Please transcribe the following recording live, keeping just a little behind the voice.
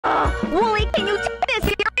Wooly, can you take this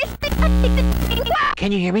seriously?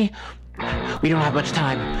 Can you hear me? We don't have much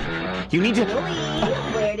time. You need to... Wooly,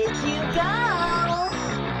 where did you go?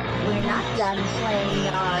 We're not done playing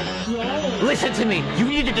our game. Listen to me! You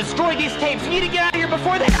need to destroy these tapes! You need to get out of here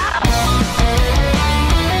before they...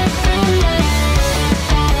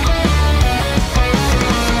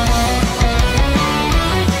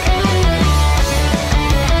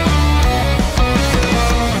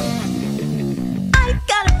 I've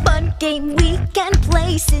got a fun game we can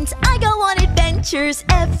play since I go on adventures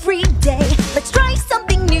every day. Let's try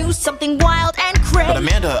something new, something wild and crazy. But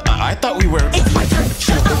Amanda, I thought we were... It's my turn.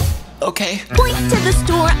 Shut up. Okay. Point to the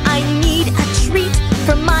store, I need a treat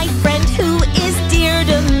from my friend who is dear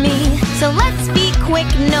to me. So let's be quick,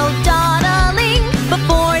 no dawdling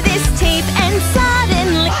before this tape ends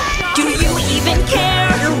suddenly. Do you even care?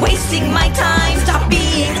 You're wasting my time. Stop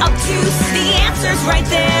being obtuse. The answer's right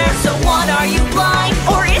there. So what, are you blind?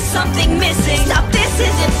 Or is something missing? Stop, this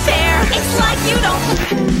isn't fair. It's like you don't...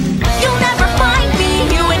 You'll never find me.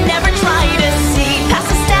 You would never try to see past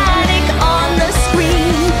the static on the screen.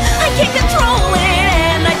 I can't control it,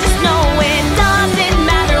 and I just know it doesn't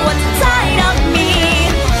matter what's inside of me.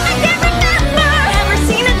 I can't remember ever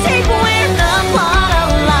seen a tape where the plot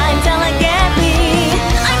aligns elegantly.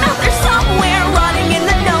 I'm out there somewhere, running in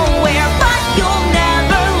the nowhere, but you'll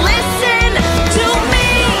never listen to me.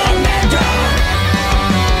 Amanda,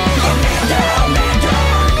 Amanda,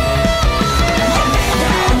 Amanda,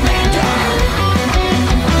 Amanda, Amanda,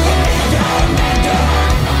 Amanda, Amanda.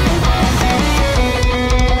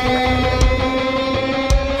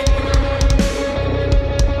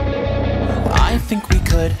 I think we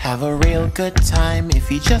could have a real good time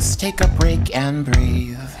if you just take a break and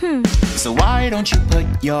breathe. So why don't you put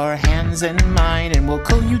your hands in mine and we'll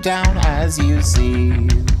cool you down as you see.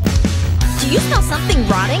 Do you smell something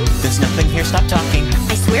rotting? There's nothing here, stop talking.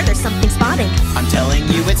 I swear there's something spotting. I'm telling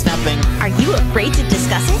you it's nothing. Are you afraid to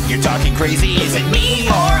discuss it? You're talking crazy, is it me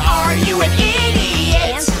or are you an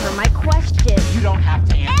idiot? Answer my question. You don't have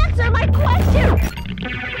to answer. Answer my question!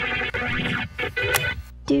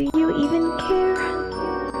 Do you even care?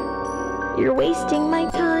 You're wasting my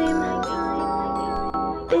time.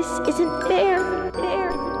 This isn't fair.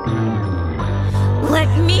 Let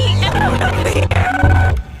me out of here!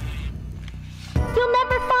 You'll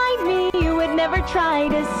never find me. You would never try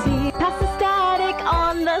to see past the static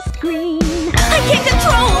on the screen. I can't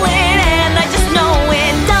control it.